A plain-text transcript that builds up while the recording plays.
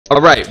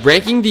Alright,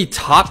 ranking the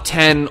top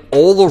 10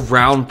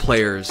 all-around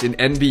players in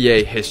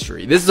NBA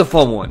history. This is a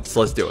fun one, so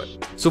let's do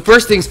it. So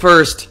first things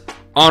first,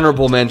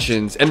 honorable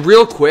mentions. And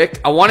real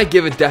quick, I want to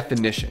give a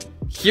definition.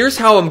 Here's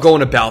how I'm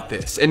going about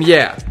this. And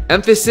yeah,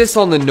 emphasis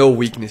on the no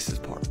weaknesses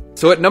part.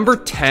 So at number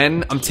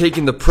 10, I'm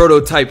taking the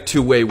prototype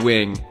two-way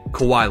wing,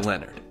 Kawhi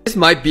Leonard. This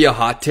might be a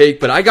hot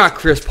take, but I got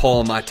Chris Paul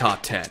in my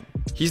top 10.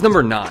 He's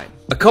number 9.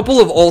 A couple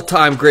of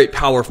all-time great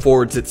power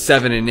forwards at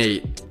 7 and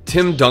 8,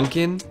 Tim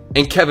Duncan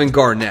and Kevin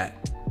Garnett.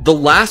 The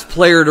last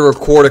player to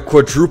record a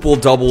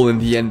quadruple-double in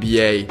the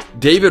NBA,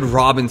 David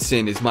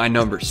Robinson, is my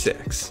number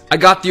 6. I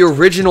got the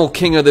original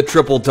king of the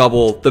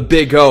triple-double, the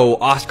Big O,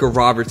 Oscar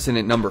Robertson,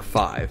 at number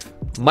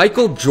 5.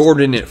 Michael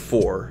Jordan at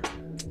 4.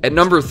 At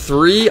number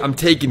 3, I'm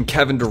taking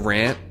Kevin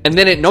Durant. And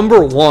then at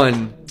number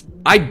 1,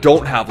 I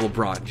don't have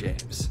LeBron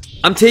James.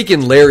 I'm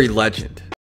taking Larry Legend.